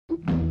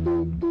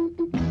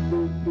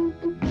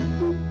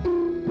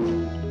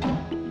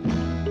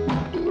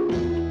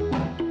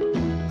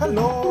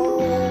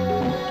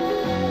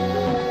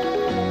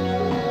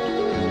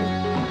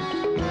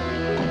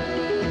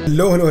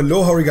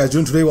Hello, how are you guys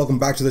doing today? Welcome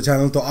back to the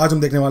channel. तो आज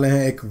हम देखने वाले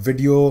हैं एक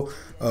video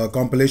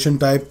compilation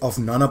type of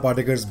Nana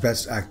Patekar's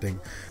best acting.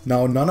 Now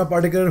Nana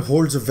Patekar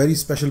holds a very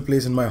special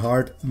place in my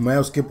heart. मैं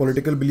उसके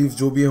political beliefs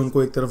जो भी है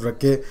उनको एक तरफ रख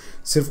के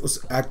सिर्फ उस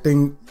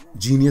acting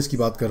genius की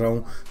बात कर रहा हूँ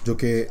जो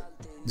कि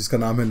जिसका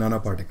नाम है Nana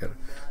Patekar.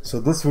 So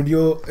this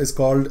video is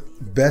called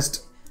best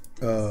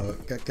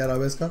क्या नाम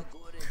है इसका?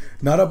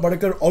 Nana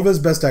Patekar, always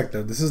best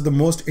actor. This is the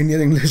most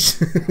Indian English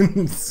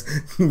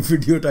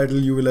video title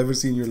you will ever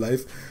see in your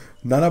life.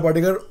 Nana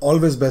Patekar,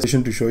 always best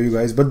to show you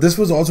guys. But this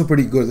was also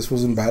pretty good. This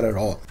wasn't bad at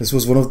all. This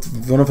was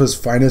one of his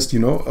finest,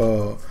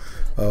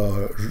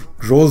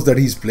 roles that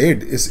he's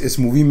played. इस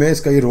movie में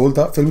इसका ये role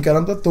था. Film क्या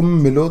नाम था? तुम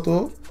मिलो तो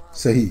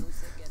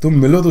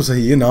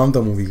सही. ये नाम था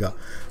movie का.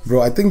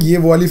 Bro, I think ये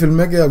वो वाली film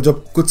है कि अब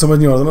जब कुछ समझ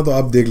नहीं आता ना तो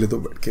आप देख ले तो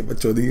बैठ के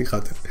बच्चों की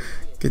खातिर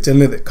कि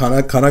चलने दे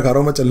खाना खा रहा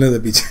हूँ मैं चलने दे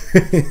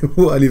पीछे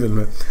वो वाली फिल्म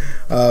है.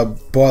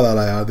 बहुत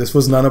आला यार. दिस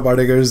वाज नाना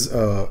पाटेकर्स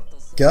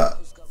क्या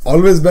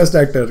ऑलवेज बेस्ट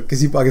एक्टर.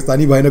 किसी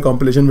पाकिस्तानी भाई ने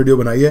कॉम्पिलेशन वीडियो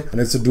बनाई है and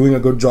it's doing a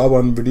good job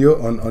on video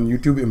on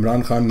YouTube.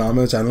 Imran Khan नाम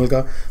है चैनल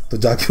का, तो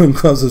जाके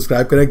उनको आप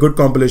सब्सक्राइब करें. Good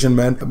compilation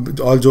man.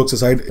 All jokes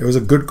aside, it was a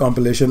good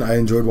compilation. I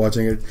enjoyed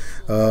watching it.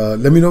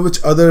 Let me know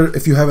which other,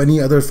 if you have any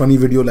other funny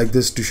video like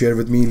this to share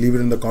with me, leave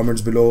it in the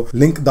comments below.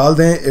 Link डाल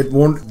दें. It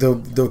won't the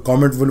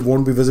comment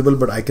won't be visible,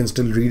 but I can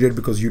still read it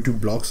because YouTube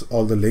blocks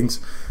all the links.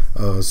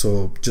 So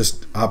just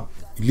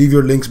leave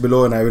your links below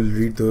and I will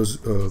read those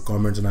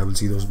comments and I will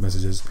see those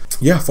messages.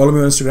 Yeah, follow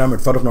me on Instagram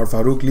at Farooq Not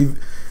Farooq.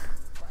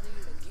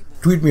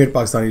 Tweet me at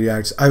Pakistani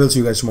Reacts. I will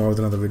see you guys tomorrow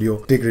with another video.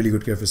 Take really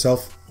good care of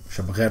yourself.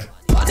 Shab Khair.